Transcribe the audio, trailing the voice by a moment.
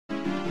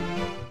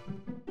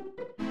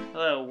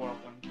Hello,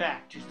 welcome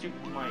back to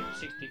Super Mario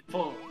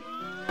 64.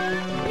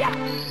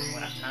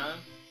 Last time,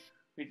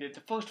 we did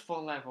the first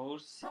 4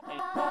 levels in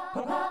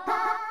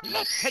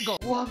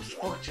Womps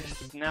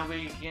Fortress. Now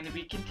we're going to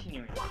be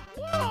continuing.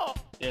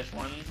 This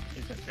one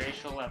is a very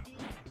short level.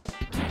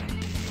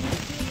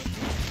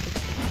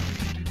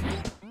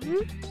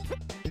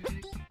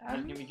 I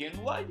was going to be going,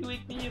 why do you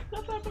wake me up?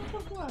 Blah, blah, blah,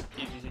 blah, blah.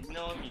 You just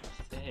ignore me,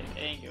 just hit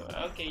and go,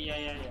 okay,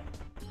 yeah.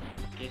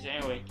 Okay, so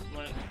anyway, come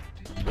over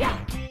here.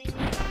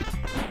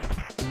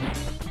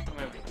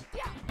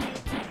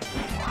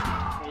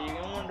 Okay, you're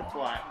gonna want to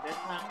fly. This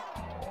time,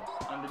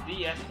 on the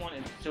DS one,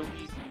 it's so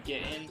easy to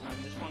get in. On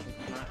this one,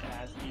 it's not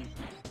as easy.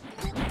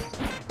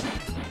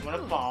 You want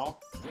a ball.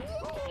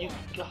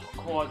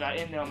 Oh, I got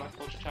in there on my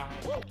first try.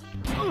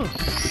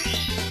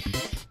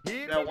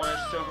 That one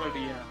is so hard to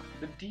get out.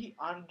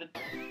 On the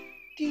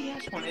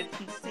DS one, it's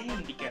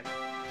insane because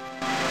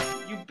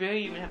you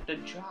barely even have to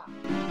drop.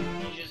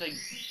 You just like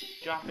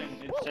drop in.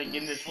 It's like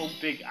in this whole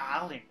big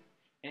island.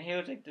 And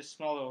here's like this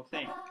small little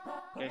thing.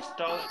 Okay,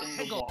 start in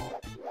the wall.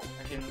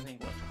 I can't even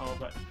think what it's called,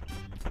 but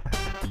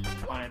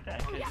I wanted that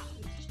because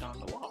it's just on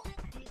the wall.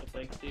 It's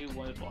like do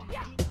one block.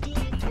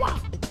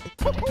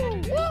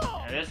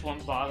 Now this one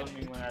bothered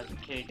me when I was a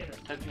kid because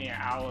it took me an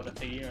hour to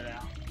figure it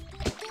out.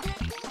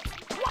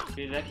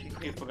 Because I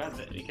completely forgot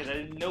that because I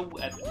didn't know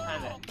at the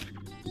time that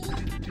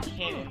the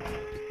cannon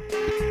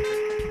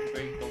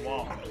break the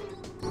wall.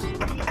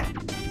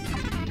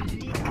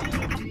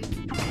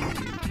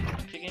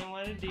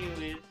 What to do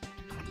is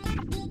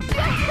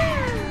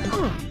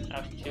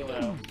that's too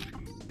low.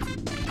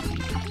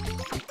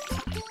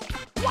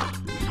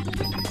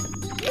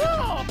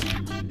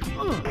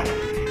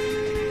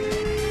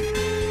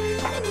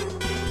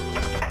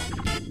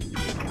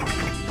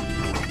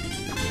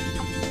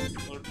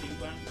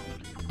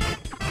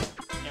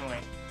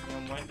 Anyway,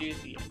 what do you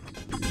see it?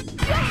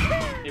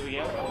 There we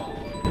go.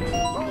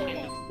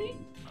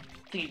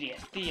 In the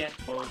DS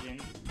version,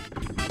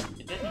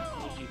 it doesn't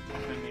hold you for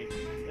some reason.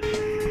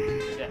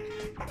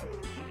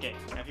 Okay,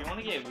 now if you want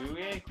to get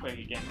really quick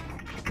again,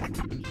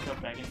 just go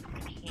back into the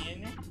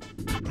cannon.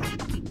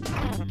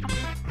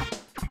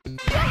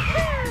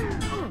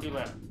 Do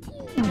left.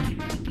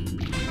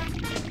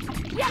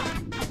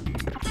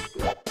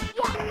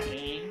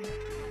 Aim.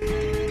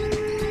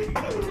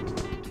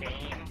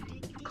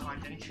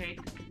 Concentrate.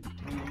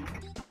 Move.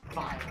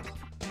 Fire.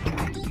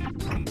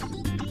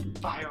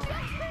 Fire.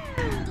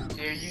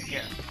 There you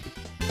go.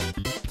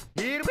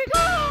 Here we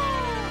go!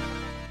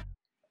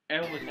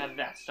 And we got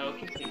that, so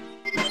continue.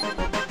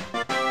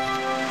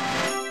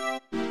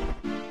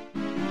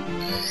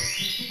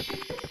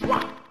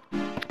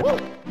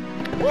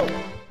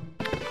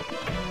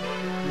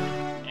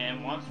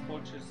 And once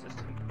Fortress is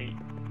complete.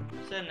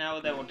 So now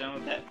that we're done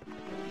with that,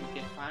 we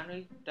can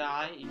finally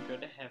die and go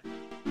to heaven.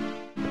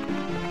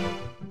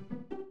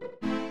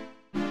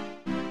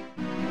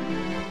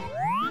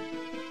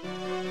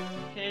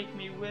 Take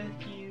me with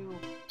you.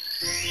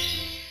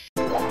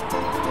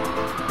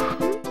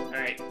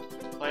 Alright.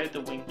 Play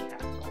the wing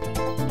castle.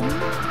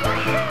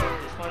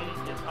 This one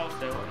is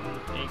also an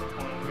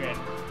acorn red.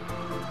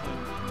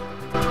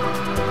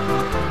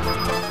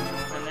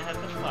 And I have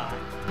to fly.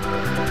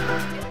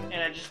 And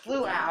I just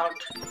flew out.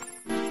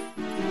 I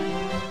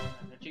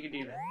bet you could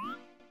do that.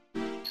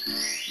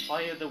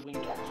 Fly the wing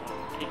castle.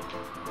 Take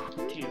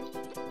 2.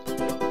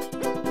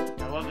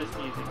 I love this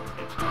music.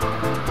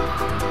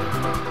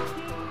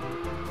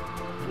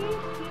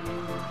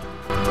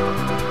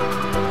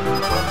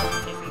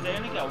 Okay, since I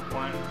only got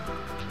 1.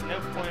 No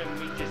point in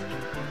me just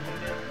continuing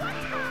this.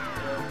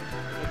 So,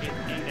 look at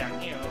the down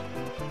here.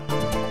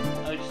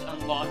 I'll just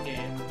unlock it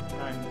and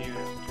try and do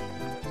it.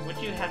 What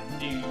you have to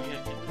do, you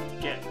have to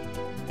get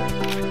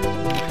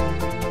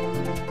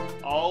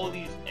all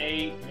these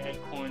 8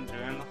 acorns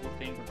around the whole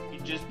thing. If you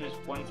just miss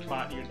one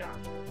spot, you're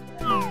done.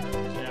 So,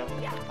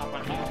 hop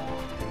on here.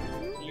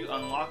 You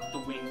unlock the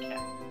wing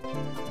cap.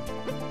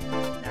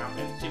 Now,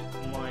 in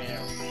Super Mario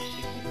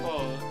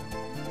 64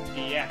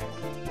 DS,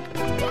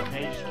 now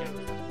you just get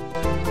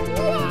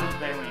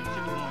anyway, in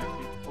Super Mario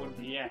 64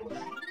 DS,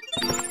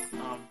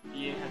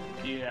 you didn't have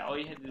to do that. All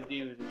you had to do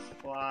was just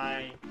fly.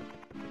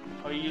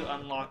 All you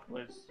unlocked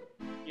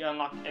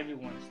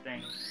everyone's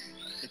thing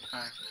at the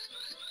time.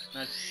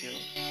 Not sure.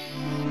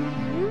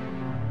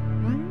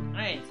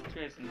 Alright, since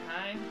we have some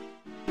time,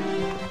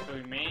 so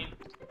we made,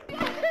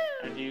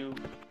 I do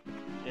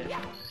this,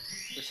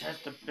 which has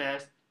the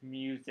best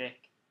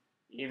music,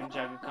 even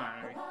Jagger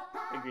Connery,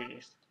 the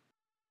greatest.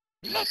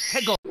 Let's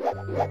go!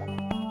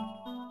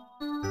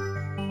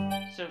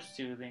 So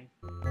soothing.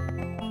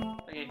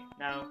 Okay,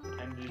 now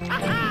I'm just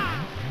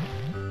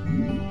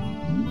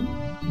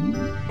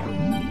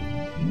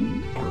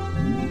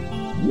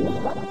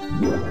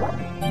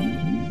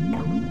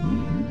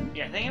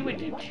yeah, I think I'm gonna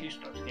do 2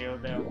 stars here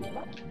though.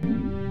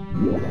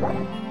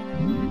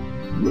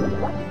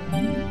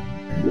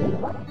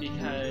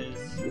 Because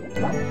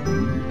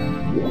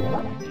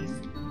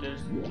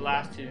those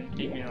last 2 didn't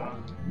take me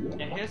long.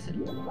 And here's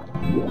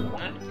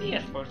not the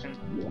DS portion.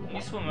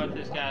 You swim with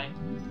this guy.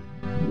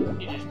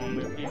 He just won't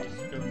move. He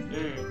just goes,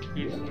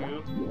 he just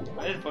move.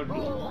 This boat,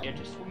 you have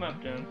to swim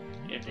up to him.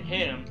 You have to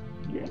hit him.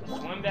 You have to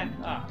swim back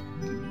up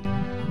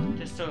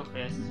to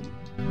surface.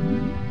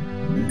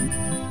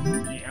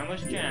 You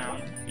almost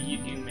drowned, but you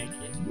do make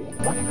it.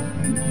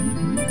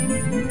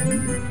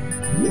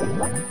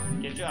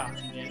 Get your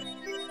oxygen.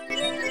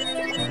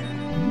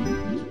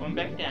 Swim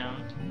back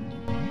down.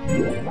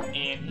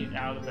 And he's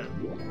out of the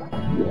boat.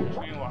 Just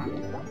me why.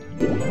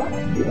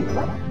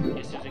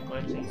 This is a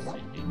glitch in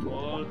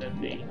 64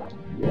 that they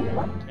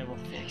never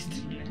fixed.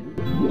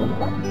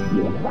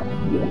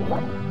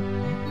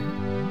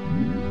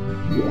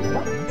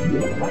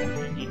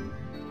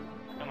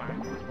 Come on,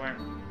 worm.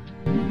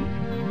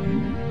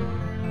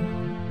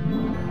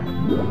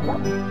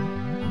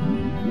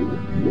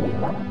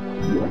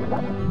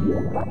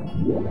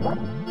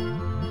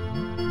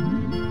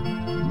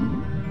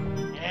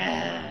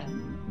 Yeah.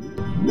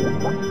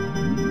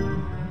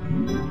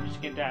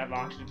 Just get that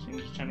oxygen,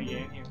 just trying to get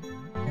in here.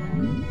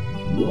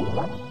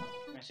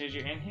 As soon as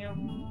you're in here,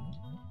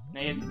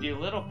 now you have to do a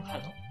little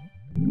puzzle.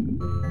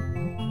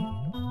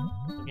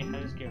 Okay, how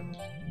this goes?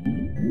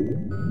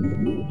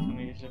 Tell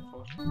me this is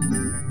first.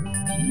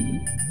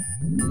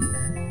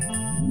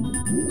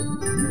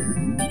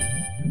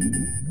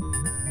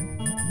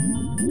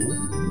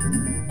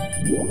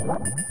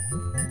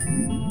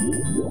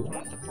 Which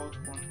one's the first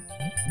one?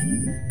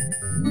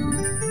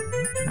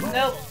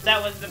 Nope, that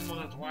was the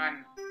first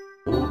one.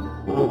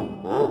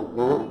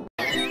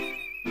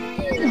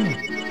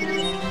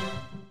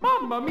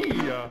 Mamma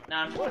mia!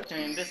 Now,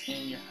 unfortunately, in this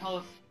game, your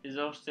health is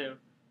also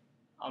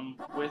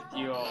with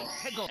your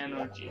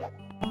energy.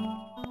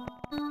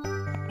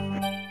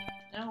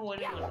 Now, what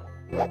do you want?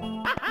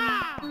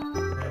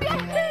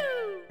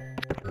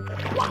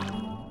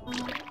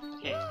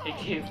 Okay, take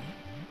two.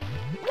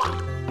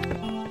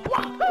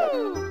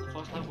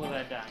 First level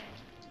that died.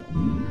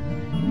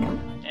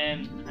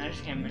 And I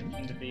just can't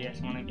mention the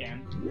DS one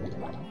again.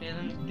 And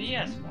then the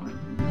DS one,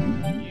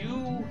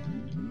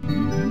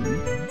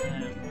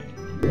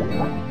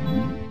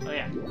 oh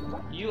yeah,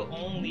 you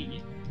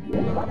only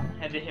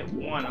had to hit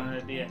one on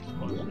the DS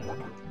portion.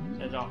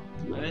 That's all.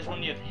 On this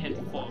one you have to hit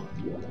 4.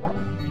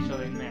 So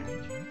they match.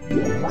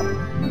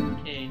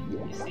 Okay,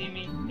 you see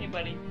me? Hey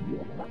buddy.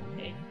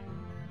 Hey.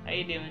 How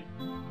you doing?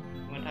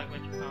 You wanna talk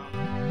about your mom?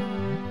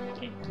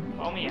 Okay,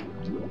 call me out.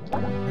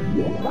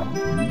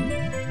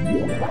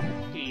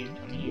 Please,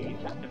 Tony, you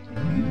talk to me.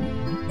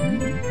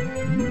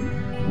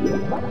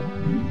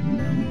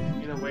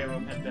 Either way, we'll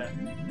have to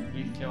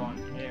refill on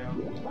air.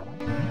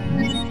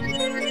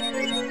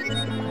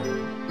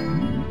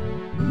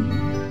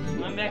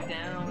 Swim back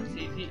down,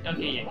 see if he...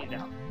 Okay, yeah, he's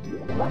out.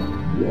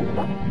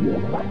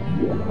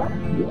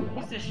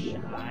 He's just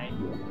shy.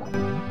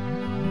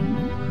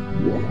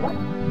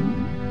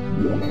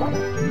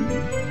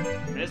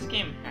 This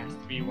game has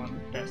to be one of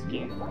the best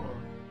games for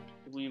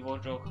the Wii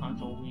Virtual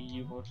Console, Wii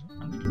U Virtual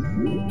Console.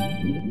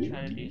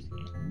 Try to do this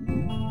game.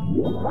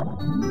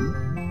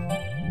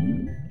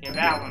 Okay,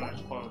 that one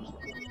was close.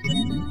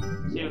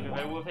 See, if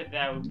I would hit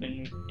that, would have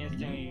been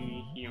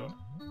instantly healed.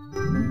 I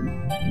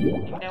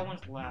think that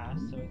one's last,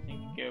 so I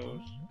think it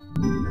goes.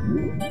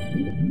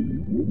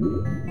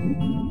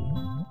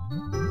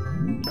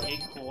 Okay,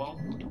 cool.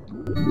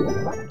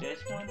 This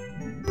one?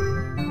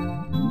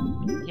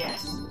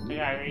 Yes! I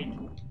got it.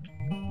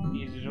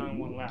 There's only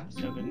one left,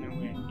 so there's no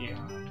way to get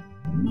on.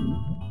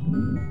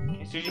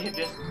 Okay, as soon as you hit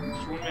this,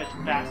 swim as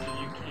fast as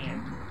you can.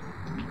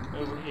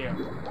 Over here.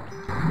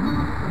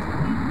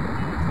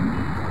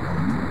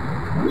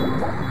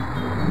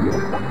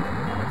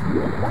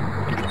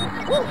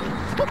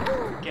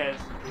 Because,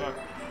 look,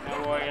 now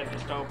we're at the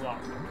stove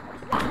block.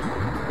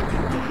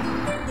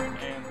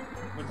 And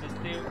what's this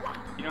do?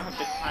 You don't have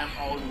to climb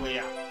all the way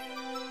out.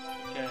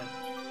 Because...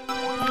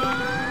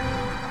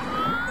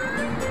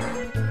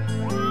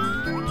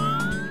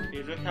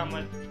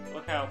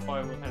 Look how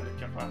far we'll have to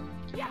jump up.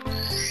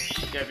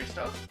 Grab your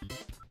stuff.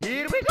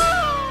 Here we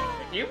go!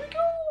 Here we go!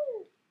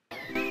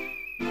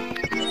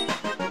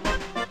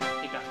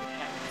 Take off the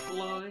hat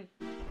slowly.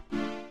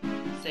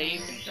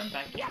 Save and jump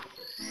back in.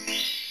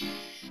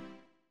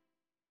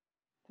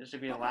 This will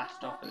be the last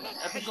stop of this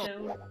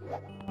episode.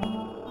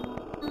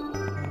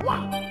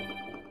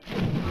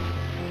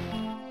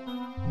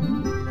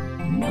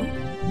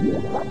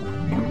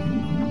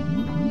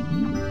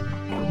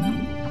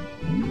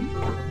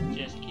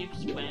 Just keep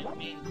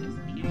swimming, just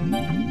keep...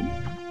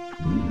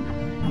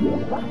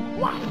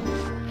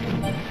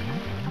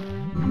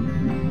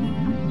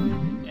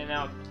 And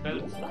now the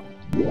boat's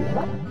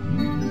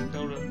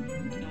filled with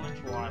too much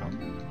water.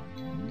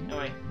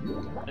 Anyway,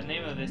 the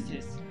name of this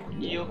is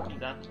Eel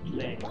Comes Out to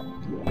Play. Come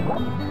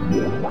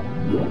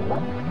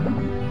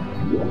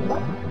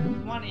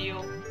on,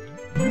 Eel.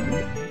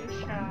 You're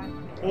shy.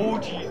 Oh,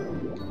 geez.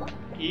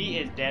 He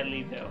is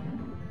deadly, though.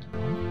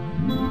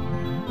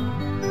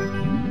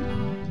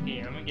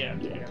 Here, let me get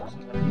up there.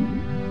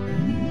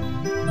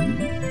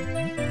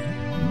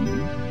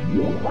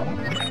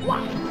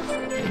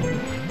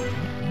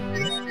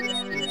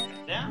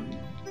 Down.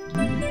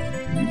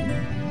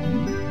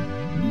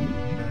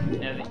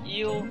 Now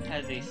eel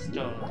has a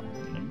star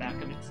in the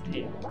back of its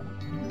tail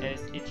that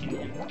is itching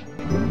him.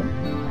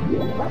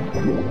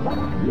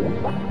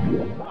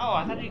 Oh,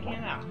 I thought he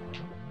came out.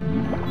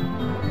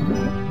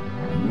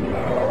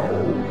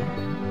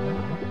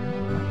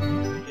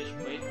 Just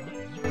wait for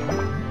this.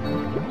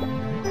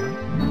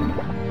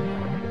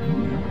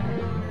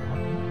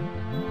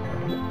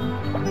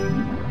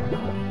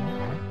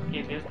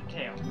 Okay, there's the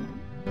tail.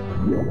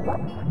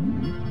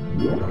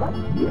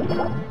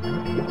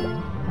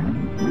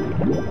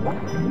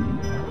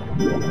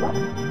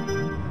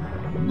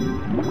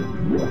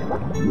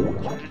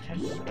 Try to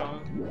touch the star.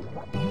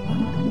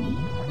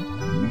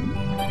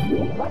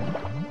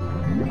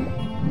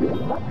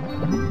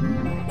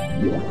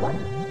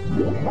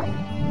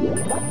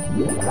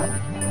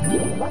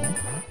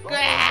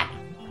 Grab!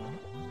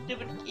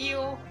 Stupid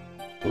eel!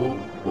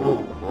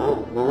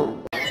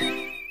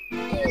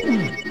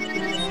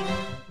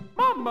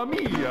 Mamma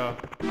mia!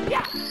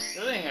 Yeah!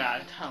 Really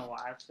got a ton of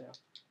lives though.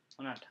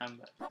 Well, not a ton,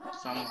 but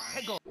some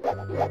lives.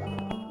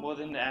 More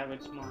than the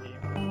average Mario.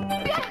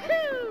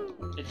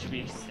 It should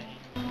be safe.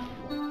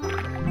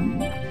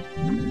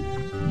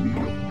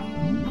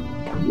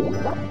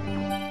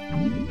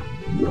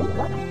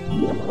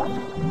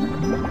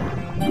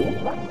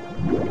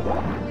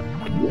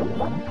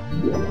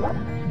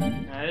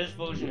 Now this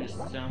version is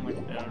so much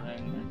better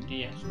than the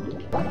DS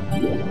version. I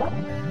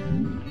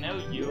know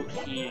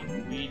Yoshi and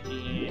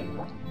Luigi and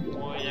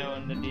Wario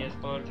in the DS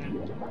version,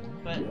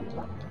 but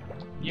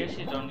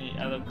Yoshi's the only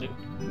other good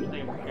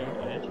playable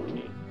character that you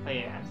can play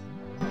as.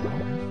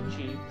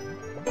 Cheap.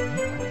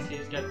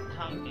 He's got the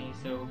tongue thingy,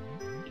 so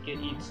you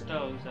can eat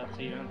stoves up,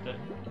 so you don't have to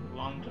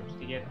long jumps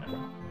to get them.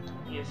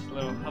 He has a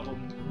little hover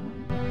move.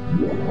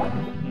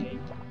 Okay.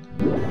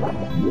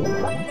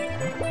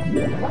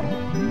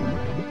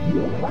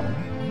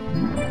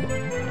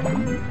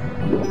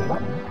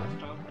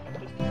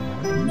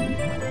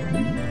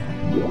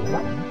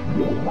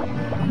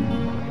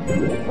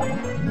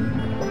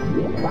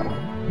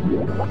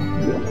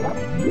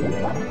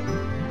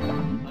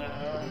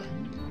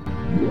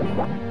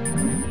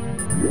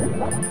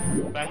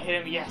 If I hit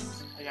him,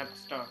 yes, I got the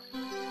star.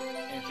 And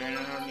it's right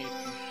underneath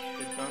him.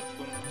 Just don't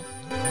swim.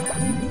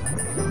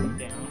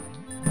 Down.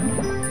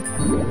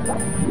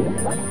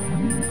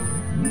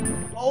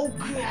 Oh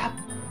crap!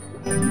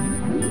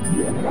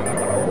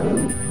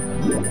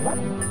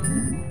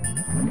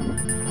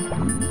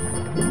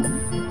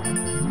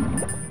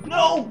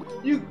 No!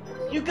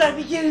 You gotta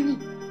be kidding me!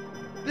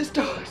 The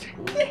stars!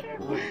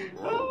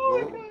 Oh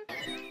my god!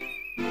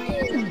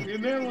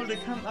 Remember to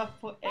come up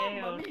for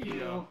air,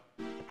 too.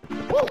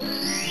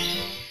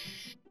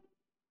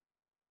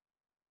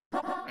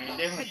 The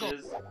difference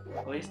is,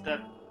 at least the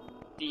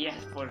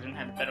DS version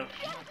had better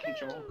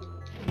control.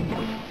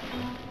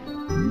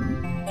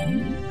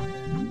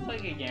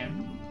 Click again.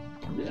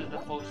 This is the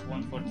first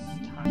one for this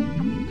time.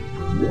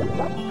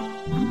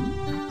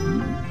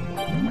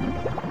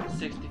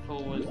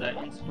 64 was the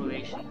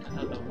inspiration to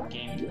other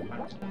gaming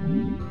console.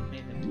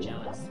 Made them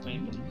jealous,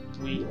 made them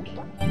weak.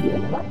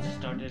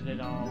 Started it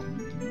all.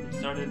 It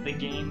started the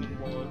gaming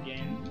war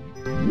again.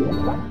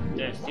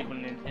 The Super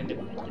Nintendo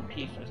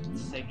piece was the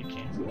Sega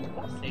chance.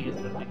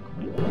 Sega's the big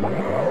quit.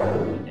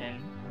 But then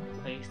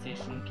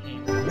PlayStation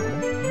came.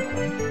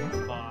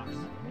 Boss.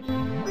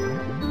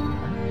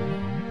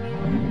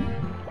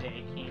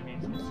 They came in,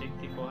 so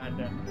 64 had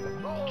to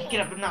kick it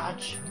up a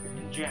notch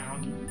and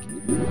drown.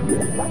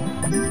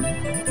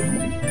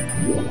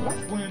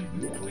 Swim!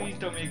 Please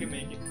don't make it.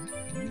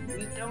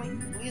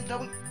 Please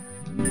don't.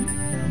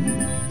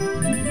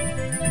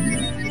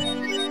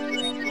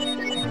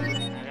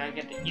 I gotta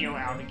get the eel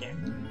out again.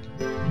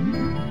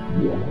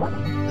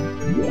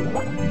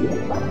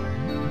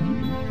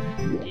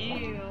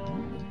 Eel!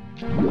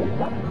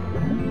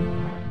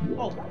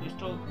 Oh, you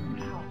still...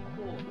 Ow,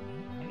 cool.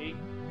 Okay,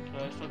 so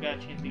I still got a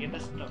chance to get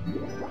this stuff.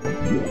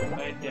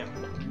 Right there.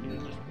 You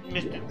just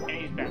missed it, and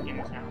he's back in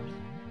his house.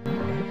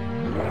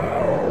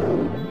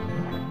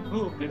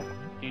 Ooh, good.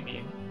 Good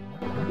game.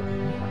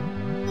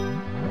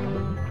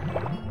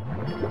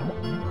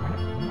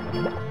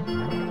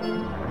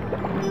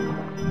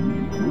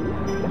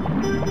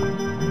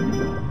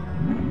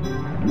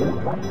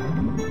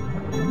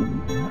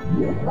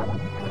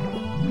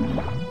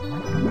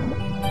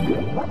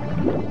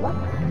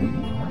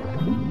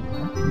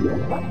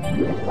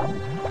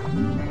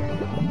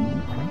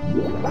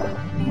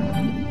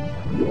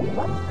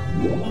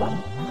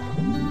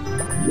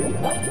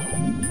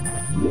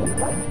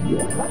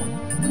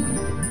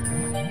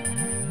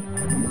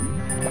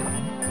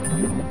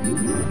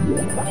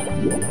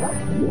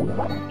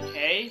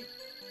 Okay,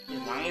 as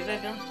long as I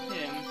don't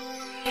hit him.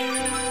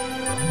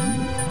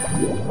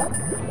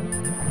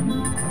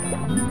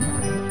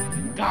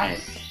 Got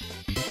it!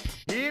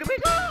 Here we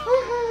go!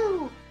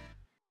 Woohoo!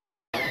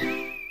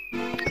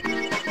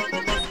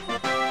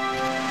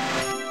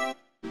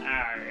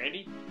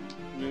 Alrighty,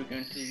 we're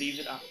going to leave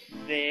it up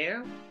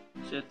there.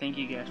 So thank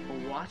you guys for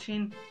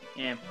watching,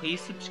 and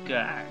please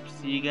subscribe.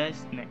 See you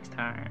guys next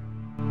time.